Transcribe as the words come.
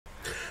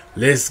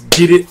Let's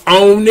get it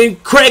on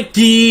and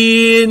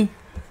crackin'.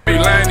 Be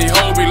lying, these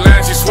hoes be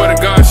lying, she swear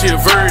to God she a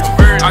virgin.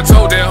 I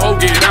told that hoe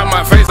get out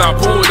my face, I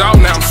pulled out,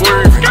 now I'm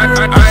swerving. I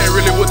ain't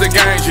really with the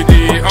gang she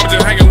did, I'm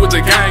just hanging with the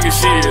gang and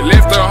shit.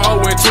 Left her hoe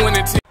in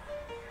 2010.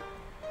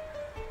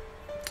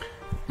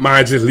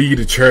 Might just leave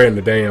the chair in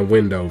the damn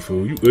window,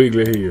 fool. You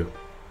ugly hell.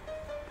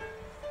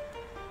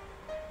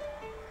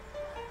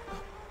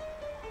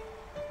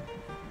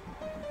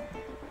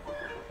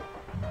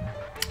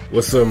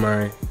 What's up,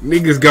 man?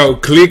 Niggas go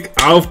click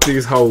off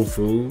this whole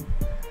fool.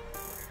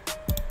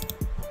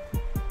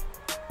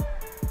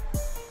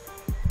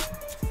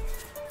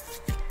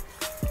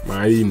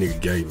 Man, these niggas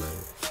gay, man.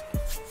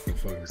 I'm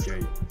fucking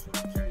gay.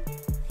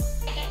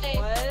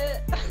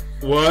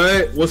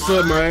 What? What's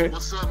up, man?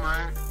 What's up,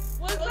 man?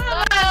 What's up,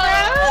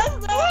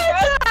 man?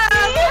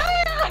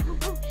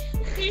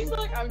 He's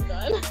like, I'm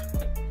done.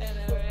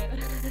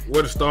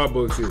 Where the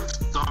Starbucks is?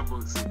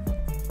 Starbucks.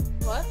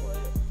 What?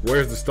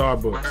 Where's the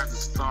Starbucks? Where's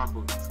the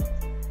Starbucks?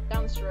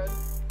 Down the road.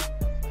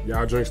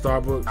 Y'all drink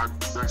Starbucks? I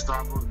drink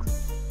Starbucks.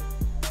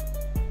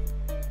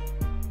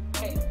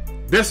 Okay.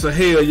 That's a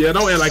hell yeah.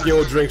 Don't act like you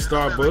don't drink You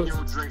Starbucks.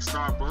 don't drink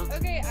Starbucks.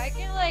 Okay, I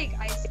can like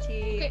iced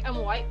tea. Okay, I'm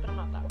white, but I'm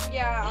not that white.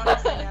 Yeah,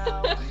 honestly,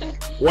 no.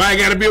 Why it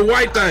gotta be a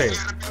white thing? You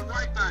gotta be the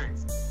right thing.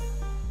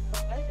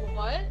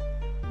 What?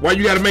 Why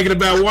you gotta make it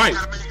about white? You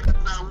gotta make it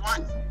about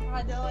white.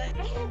 I know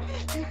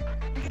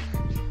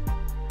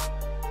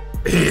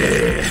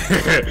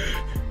it.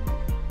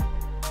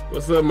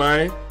 What's up,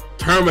 man?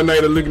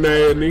 Terminator looking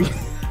at nigga.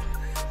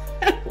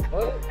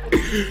 What?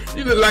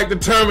 You look like the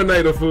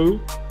Terminator, fool.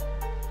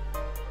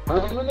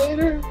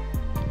 Terminator?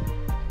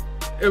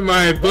 And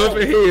my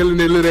bumping head in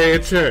that little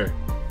ass chair.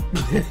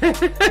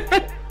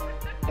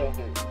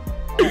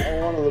 I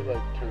wanna look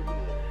like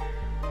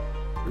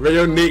Terminator.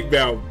 Your neck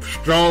about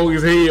strong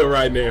as hell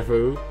right now,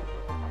 fool.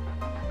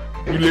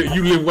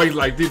 You lift weights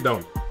like this,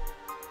 don't you?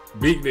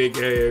 Big neck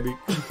ass nigga.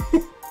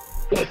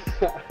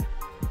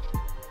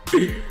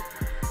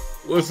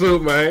 What's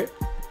up, man?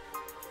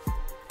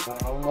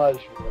 How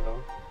much,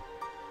 bro?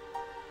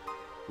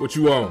 What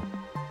you on?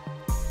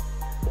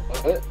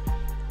 What?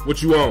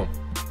 What you on?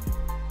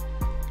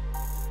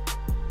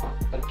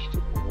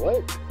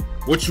 What?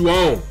 What you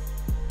on?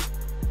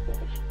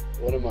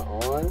 What am I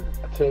on?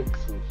 I took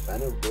some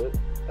Phenibut.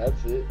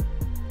 That's it.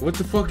 What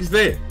the fuck is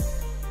that?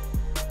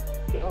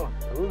 Yo,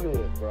 Google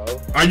it, bro.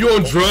 Are you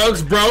on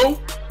drugs, bro?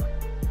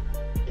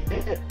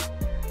 Yeah.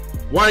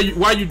 Why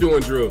you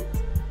doing drugs?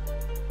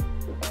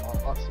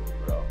 Awesome,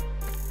 bro.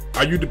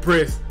 Are you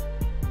depressed?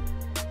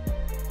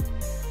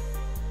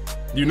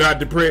 You not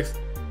depressed?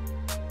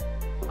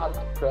 I'm not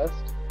depressed.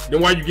 Then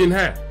why you getting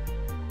high?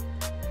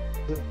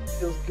 It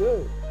feels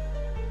good.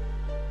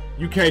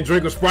 You can't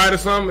drink a Sprite or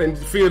something and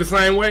feel the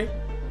same way?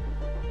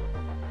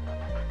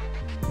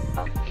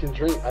 I can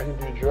do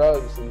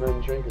drugs and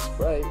then drink a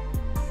Sprite.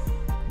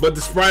 But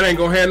the Sprite ain't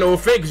gonna have no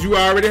effect because you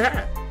already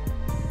high.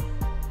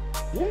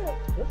 Yeah,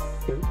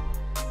 that's good.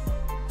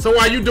 So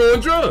why you doing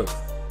drugs?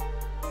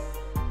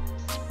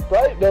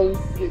 Sprite don't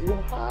get you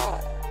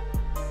high.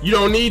 You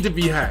don't need to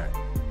be high.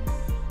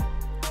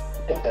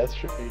 Yeah, that's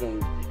true. You don't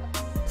need to be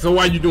high. So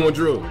why you doing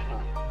drugs?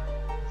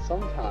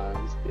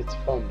 Sometimes it's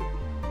fun to be.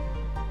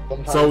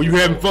 Sometimes So you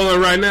having fun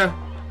right now?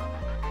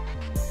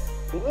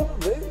 A little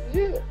bit,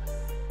 yeah.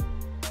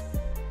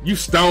 You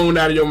stoned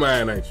out of your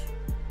mind, ain't you?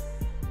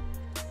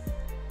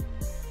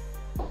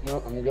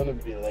 No, I'm gonna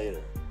be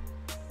later.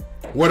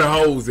 Where the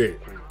hoes at?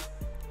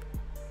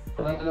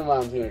 A friend of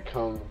mine's gonna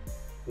come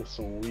with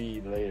some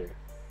weed later.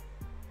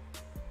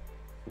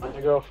 My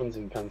girlfriend's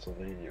in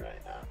Pennsylvania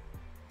right now.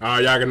 Oh,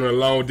 y'all gonna do a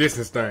long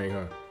distance thing,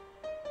 huh?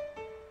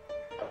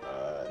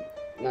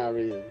 Not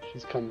really.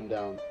 She's coming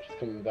down. She's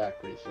coming back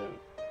pretty soon.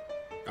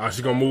 Oh,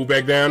 she gonna move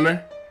back down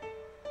there?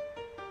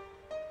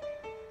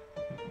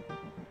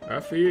 I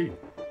feel you.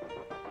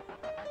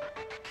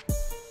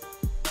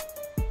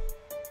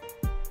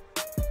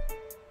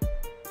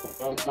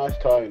 Well, nice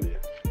talking to you.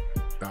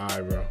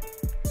 Alright, bro.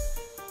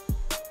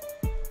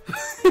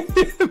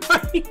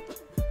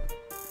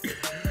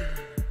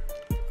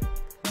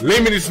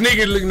 Limited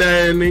sneakers looking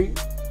at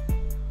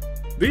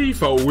nigga. These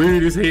folk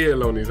weird as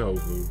hell on this whole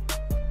food.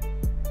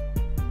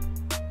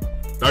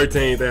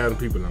 13,000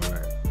 people online.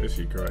 That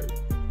shit crazy.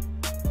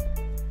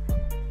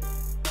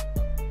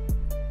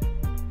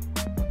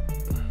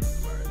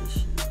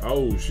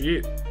 Oh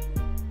shit.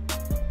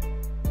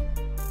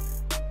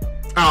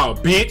 Oh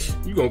bitch,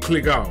 you gonna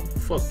click off.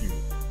 Fuck you.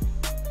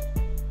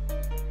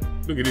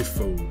 Look at this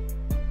fool.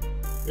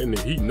 And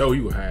he know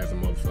he was high as a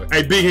motherfucker.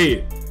 Hey, big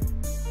head.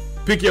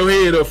 Pick your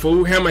head up,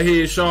 fool.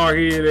 Hammerhead, shark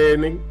head ass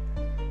nigga.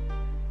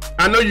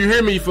 I know you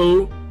hear me,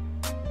 fool.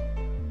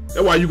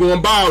 That's why you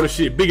going bald and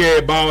shit. Big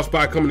ass bald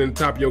spot coming in the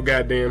top of your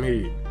goddamn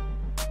head.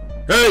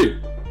 Hey!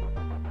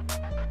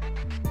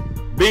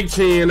 Big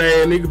chin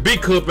ass nigga,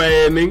 big cup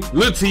ass nigga,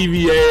 little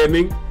TV ass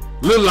nigga,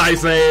 little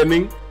lights ass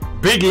nigga,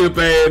 big lip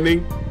ass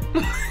nigga.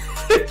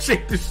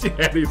 Shake the shit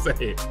out of his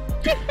head.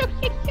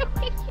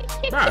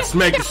 I'll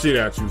smack the shit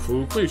out you,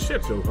 fool. Please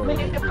shut your phone.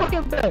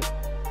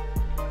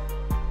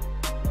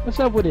 What's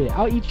up with it?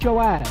 I'll eat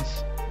your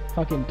ass.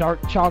 Fucking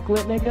dark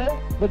chocolate, nigga.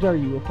 What are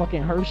you, a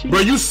fucking Hershey? Bro,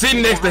 you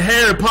sitting next to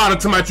Harry Potter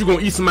talking about you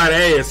gonna eat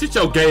somebody's ass. Sit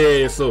your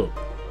gay ass up.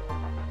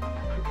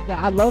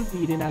 I love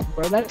eating ass,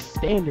 bro. That's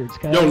standards,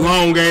 cuz. Your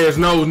long ass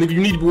nose, nigga.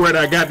 You need to be wearing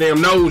that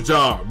goddamn nose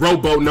job.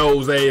 Robo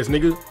nose ass,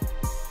 nigga.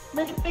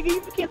 Nigga,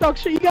 you can't talk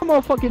shit. You got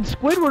motherfucking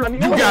Squidward on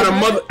your You got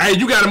a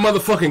you got a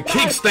motherfucking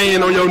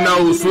kickstand on your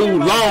nose, fool.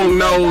 Long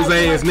nose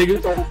ass,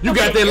 nigga. You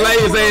got that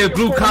lazy ass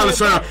blue collar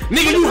shirt.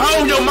 Nigga, you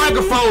hold your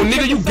microphone,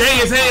 nigga. You gay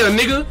as hell,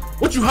 nigga.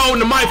 What you holding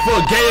the mic for,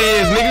 gay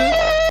ass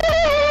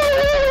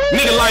nigga?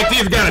 Nigga like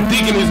this got a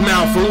dick in his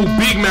mouth, fool.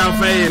 Big mouth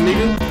ass,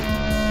 nigga.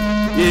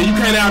 Yeah, you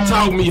can't out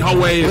talk me,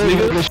 hoe ass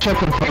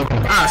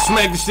nigga. I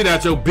smack the shit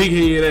out your big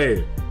head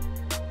ass.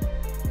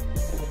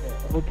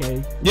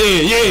 Okay.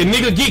 Yeah,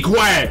 nigga, get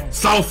quiet,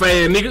 soft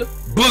ass nigga.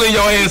 Bullying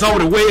your ass over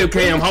the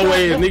webcam, hoe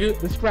ass nigga.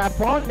 The scrap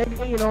on,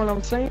 nigga, you know what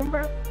I'm saying,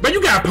 bro? But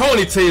you got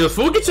ponytails,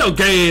 fool. Get your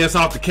gay ass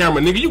off the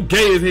camera, nigga. You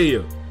gay as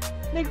hell.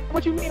 Nigga,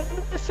 what you mean? I'm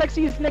the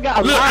sexiest nigga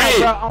alive, look, hey,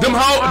 bro. them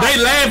hoes,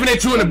 they laughing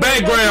at you in the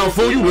background,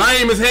 fool. You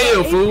lame as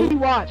hell, fool. AP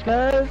watch,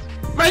 cuz.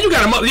 Man, you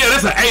got a yeah,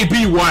 that's an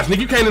AP watch,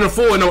 nigga. You can't even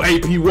afford no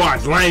AP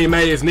watch, lame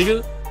ass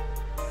nigga.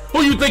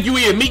 Who you think you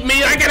is? Meet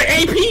me? I got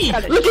an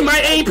AP. Look at my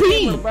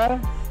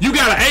AP. You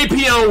got an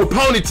AP on with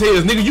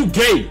ponytails, nigga. You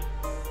gay.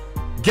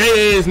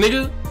 Gay ass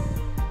nigga.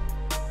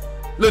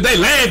 Look, they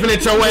laughing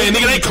at your ass,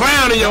 nigga. They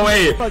clowning your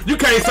ass. You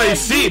can't say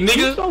shit, nigga.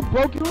 You so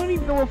broke, you don't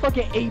even know what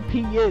fucking AP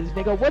is,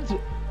 nigga. What's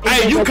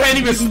hey, you can't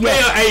even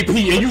spell AP,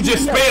 and you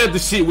just spelled the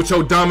shit with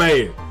your dumb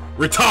ass.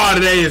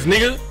 Retarded ass,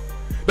 nigga.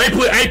 They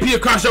put AP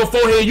across your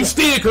forehead, you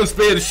still couldn't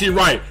spell the shit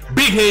right.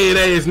 Big head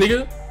ass,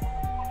 nigga.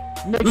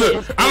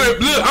 Look,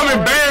 I'm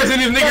embarrassing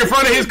this nigga in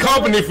front of his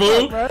company,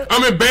 fool.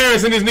 I'm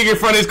embarrassing this nigga in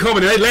front of his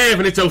company. They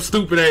laughing at your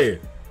stupid ass.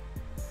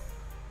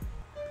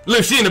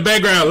 Look, shit in the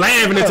background,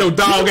 laughing at your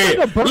dog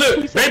ass.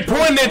 Look, they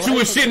pointing at you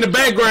with shit in the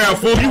background,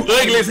 fool. You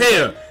ugly as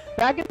hell.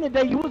 Back in the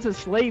day, you was a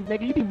slave,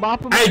 nigga. You be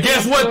mopping. Hey,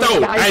 guess what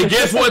though? Hey,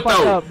 guess what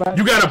though?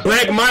 You got a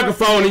black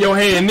microphone in your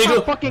hand,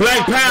 nigga.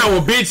 Black power,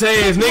 bitch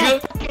ass,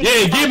 nigga.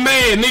 Yeah, get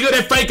mad, nigga.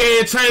 That fake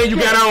ass chain you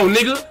got on,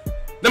 nigga.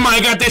 Them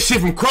ain't got that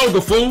shit from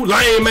Kroger, fool.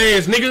 Lame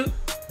ass, nigga.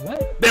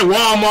 What? That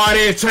Walmart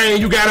ass chain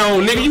you got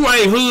on, nigga. You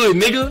ain't hood,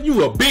 nigga.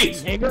 You a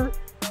bitch. Nigga.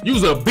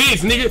 You's a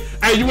bitch, nigga.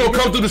 Hey, you wanna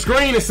come through the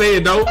screen and say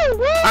it though?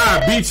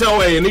 I beat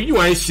your ass, nigga.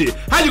 You ain't shit.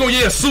 How you gonna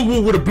yell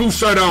Subaru with a blue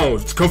shirt on?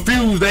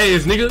 Confused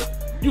ass, nigga.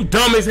 You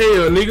dumb as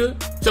hell,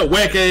 nigga. Shut your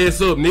whack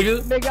ass up,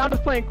 nigga. Nigga, I'm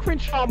just playing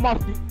Crenshaw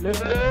Mafia.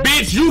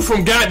 Bitch, you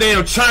from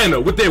goddamn China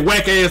with that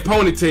whack ass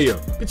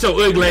ponytail. Get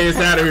your ugly ass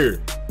out of here.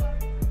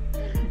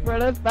 Bro,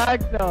 that's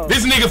back though.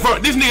 This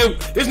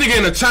nigga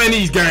in a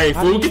Chinese gang,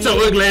 fool. Get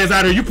your ugly ass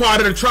out of here. You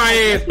part of the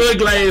Trae ass,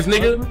 ugly ass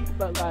nigga.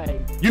 But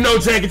like, you know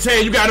Jackie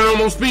Chan, you got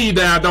it on speed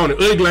dial, don't it?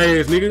 Ugly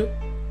ass nigga.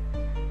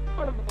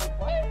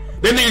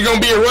 That nigga gonna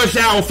be a rush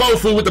hour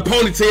fofu with the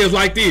ponytails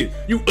like this.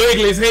 You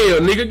ugly as hell,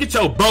 nigga. Get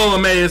your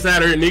bum ass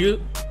out of here,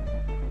 nigga.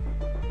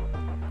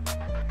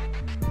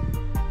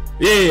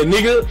 Yeah,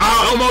 nigga.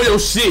 I'm on your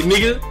shit,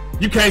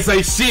 nigga. You can't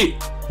say shit.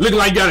 Looking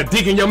like you got a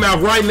dick in your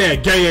mouth right now,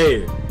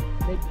 gay ass.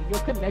 Nigga, your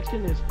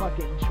connection is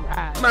fucking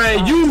trash.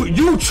 Man,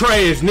 you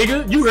trash,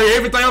 nigga. You hear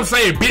everything I'm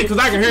saying, bitch, cause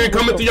I can hear it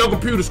coming through your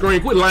computer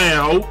screen. Quit lying,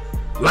 ho.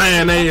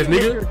 Lying ass,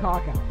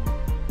 nigga.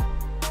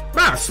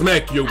 Man, I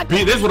smack you,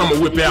 bitch. That's what I'm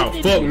gonna whip out.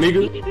 Fuck,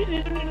 nigga.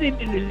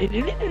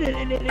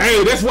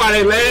 Hey, that's why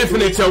they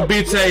laughing at your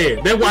bitch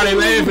ass. That's why they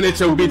laughing at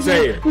your bitch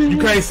ass. You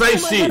can't say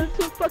shit.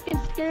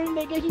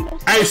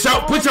 Hey,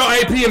 put your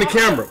AP in the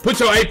camera. Put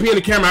your AP in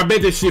the camera. I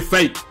bet that shit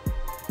fake.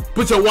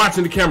 Put your watch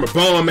in the camera,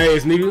 bum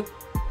ass nigga.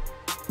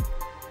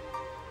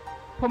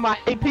 Put my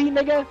AP,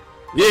 nigga?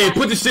 Yeah,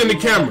 put the shit in the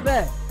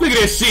camera. Look at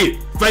that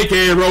shit. Fake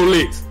ass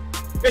Rolex.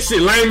 That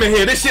shit lame in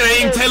here. That shit ain't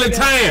even telling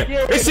time.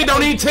 That shit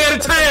don't even tell the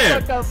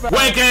time.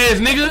 Wank ass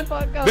nigga.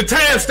 The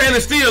time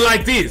standing still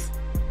like this.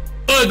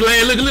 Ugly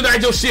ass. Look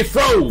like your shit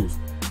froze.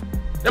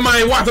 That man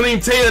ain't watching even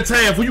tell the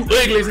time for you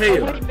ugly as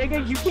hell. Wait,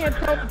 nigga, you can't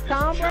tell the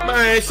time, bro?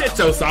 Man, shut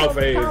your soft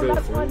ass up,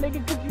 That's fool. why,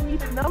 nigga, cause you need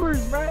the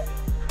numbers, bro.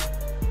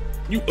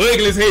 You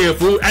ugly as hell,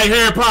 fool. Hey,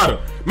 Harry Potter,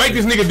 make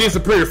this nigga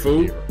disappear,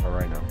 fool.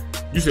 Right now.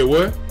 You said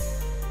what?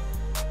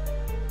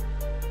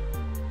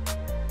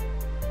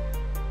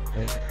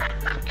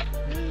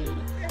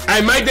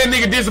 Hey, make that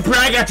nigga disappear.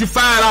 I got you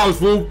 $5,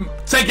 fool.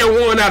 Take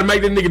your one out and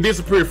make that nigga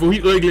disappear, fool. He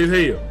ugly as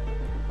hell.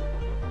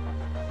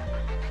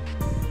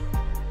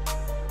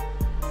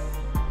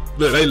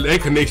 Look, they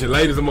connection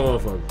late as a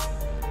motherfucker.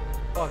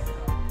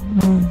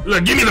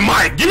 Look, give me the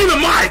mic. Give me the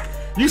mic.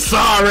 You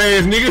sorry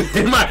ass nigga.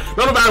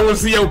 Don't nobody want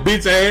to see your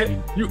bitch ass.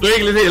 You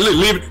ugly as hell.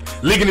 Look,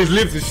 licking his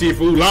lips and shit,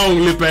 fool. Long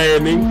lip ass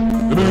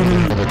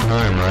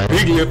nigga.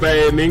 Big lip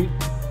ass nigga.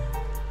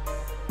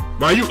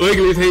 Man, you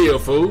ugly as hell,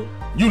 fool.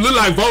 You look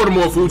like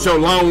Voldemort, fool, with your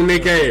long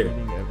neck ass.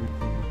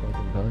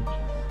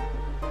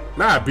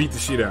 Nah, I beat the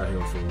shit out of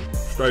him, fool.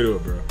 Straight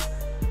up, bro.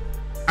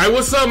 Hey,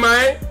 what's up,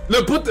 man?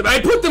 Look, put them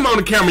on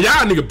the camera.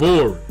 Y'all nigga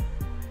boring.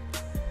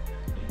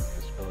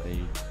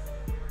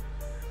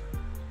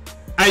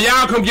 Hey,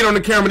 y'all come get on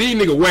the camera. These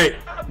nigga whack.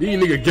 These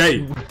nigga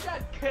gay.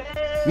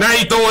 Now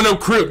he throwing up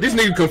crip. This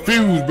nigga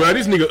confused, bro.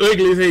 This nigga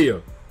ugly as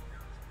hell.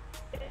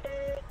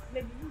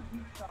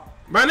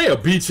 Man, they'll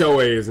beat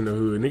your ass in the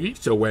hood, nigga.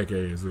 Get your whack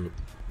ass up.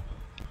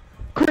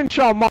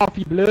 Crenshaw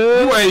Mafia, blood.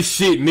 You ain't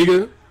shit,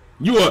 nigga.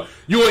 You a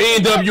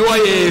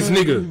NWA ass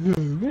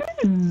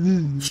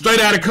nigga. Straight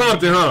out of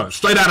Compton, huh?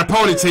 Straight out of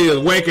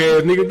ponytails, whack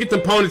ass nigga. Get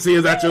them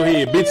ponytails out your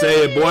head, bitch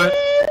ass boy.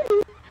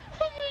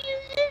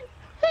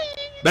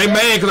 They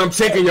mad cause I'm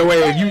checking your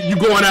ass. You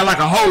going out like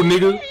a hoe,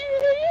 nigga.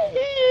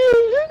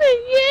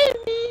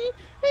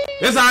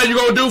 That's how you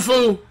gonna do,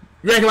 fool?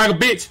 You acting like a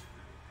bitch.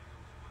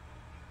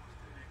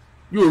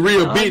 You a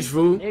real bitch,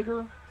 fool.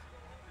 Nigga.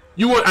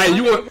 You want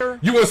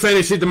to say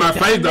that shit to my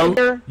face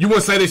though? You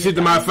want to say that shit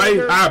to my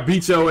face? I'll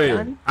beat your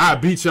ass. I'll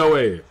beat your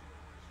ass.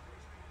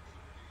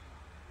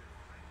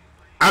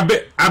 I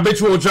bet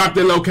you won't drop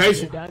that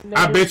location.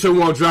 I bet you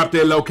won't drop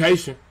that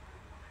location.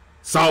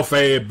 Soft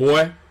ass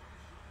boy.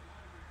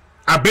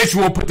 I bet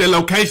you won't put that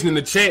location in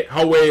the chat,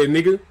 hoe ass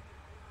nigga.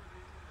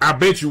 I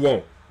bet you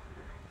won't.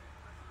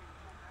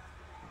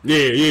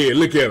 Yeah,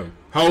 look at him.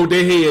 Hold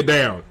that head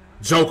down.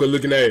 Joker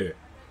looking at it.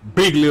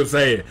 Big lips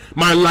ass.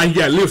 Might like he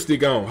got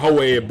lipstick on.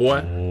 Hoe ass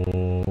boy.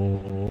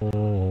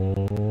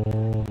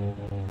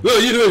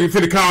 Look, you looking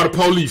finna call the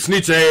police.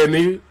 Snitch ass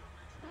nigga.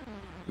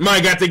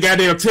 Might got the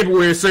goddamn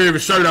temporary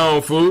service shirt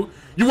on, fool.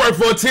 You work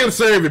for a temp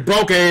service,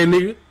 broke ass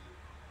nigga.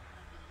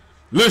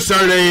 Little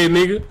shirt ass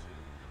nigga.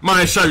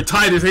 My shirt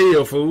tight as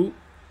hell, fool.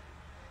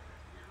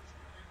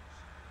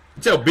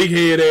 Get your big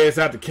head ass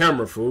out the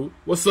camera, fool.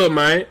 What's up,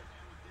 man?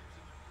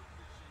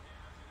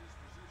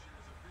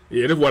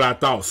 Yeah, that's what I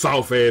thought.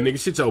 Soft ass nigga.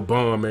 Shit your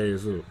bum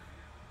ass up.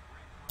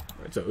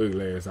 Get your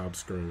ugly ass out the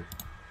screen.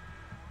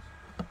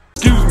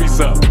 Excuse me,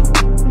 sir.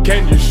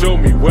 Can you show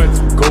me where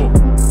to go?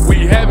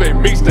 We have a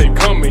mixtape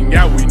coming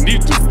out. We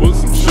need to put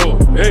some show.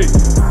 Hey,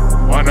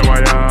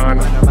 Wanamayan,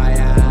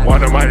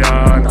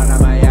 Wanamayan,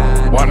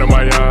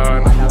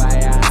 Wanamayan.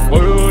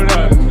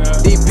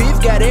 The beef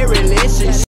got a relationship.